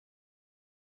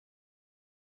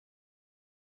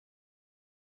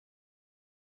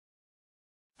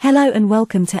Hello and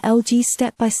welcome to LG's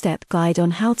step-by-step guide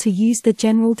on how to use the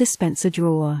general dispenser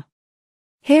drawer.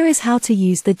 Here is how to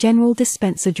use the general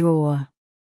dispenser drawer.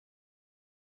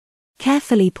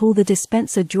 Carefully pull the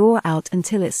dispenser drawer out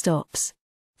until it stops.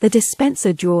 The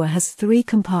dispenser drawer has 3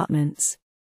 compartments.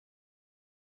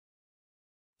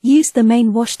 Use the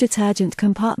main wash detergent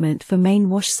compartment for main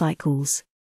wash cycles.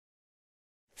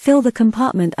 Fill the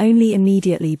compartment only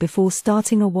immediately before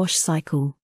starting a wash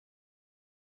cycle.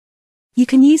 You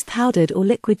can use powdered or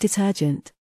liquid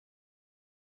detergent.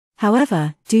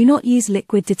 However, do not use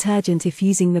liquid detergent if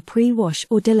using the pre-wash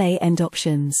or delay end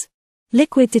options.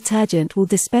 Liquid detergent will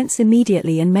dispense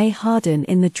immediately and may harden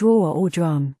in the drawer or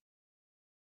drum.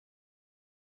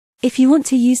 If you want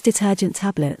to use detergent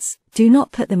tablets, do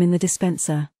not put them in the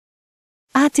dispenser.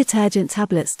 Add detergent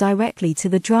tablets directly to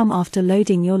the drum after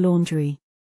loading your laundry.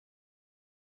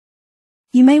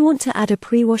 You may want to add a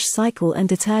pre-wash cycle and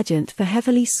detergent for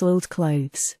heavily soiled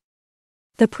clothes.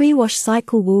 The pre-wash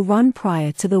cycle will run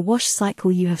prior to the wash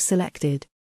cycle you have selected.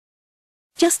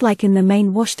 Just like in the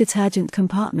main wash detergent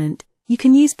compartment, you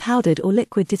can use powdered or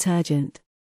liquid detergent.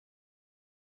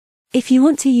 If you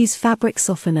want to use fabric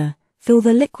softener, fill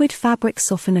the liquid fabric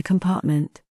softener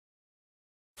compartment.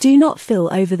 Do not fill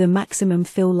over the maximum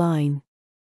fill line.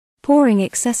 Pouring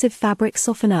excessive fabric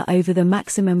softener over the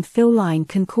maximum fill line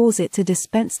can cause it to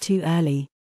dispense too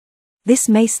early. This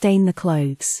may stain the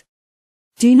clothes.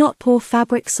 Do not pour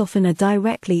fabric softener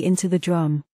directly into the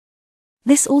drum.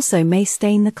 This also may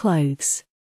stain the clothes.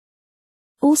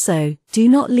 Also, do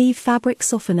not leave fabric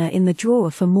softener in the drawer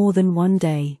for more than 1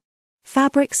 day.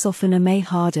 Fabric softener may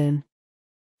harden.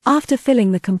 After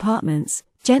filling the compartments,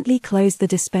 gently close the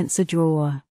dispenser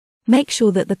drawer. Make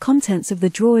sure that the contents of the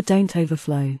drawer don't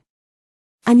overflow.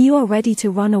 And you are ready to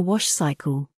run a wash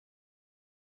cycle.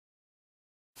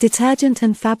 Detergent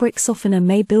and fabric softener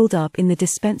may build up in the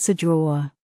dispenser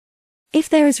drawer. If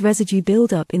there is residue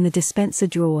buildup in the dispenser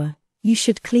drawer, you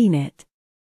should clean it.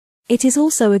 It is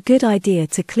also a good idea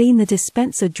to clean the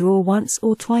dispenser drawer once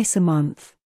or twice a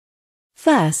month.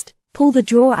 First, pull the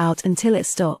drawer out until it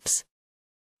stops.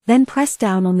 Then press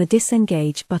down on the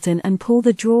disengage button and pull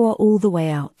the drawer all the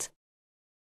way out.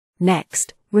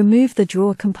 Next, remove the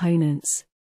drawer components.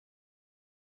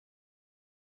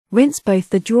 Rinse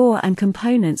both the drawer and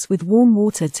components with warm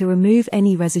water to remove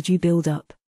any residue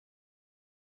buildup.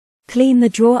 Clean the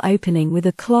drawer opening with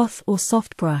a cloth or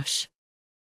soft brush.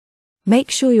 Make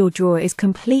sure your drawer is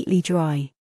completely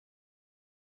dry.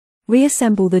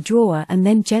 Reassemble the drawer and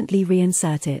then gently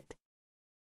reinsert it.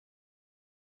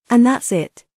 And that's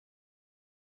it.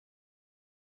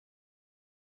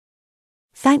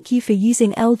 Thank you for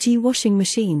using LG washing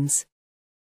machines.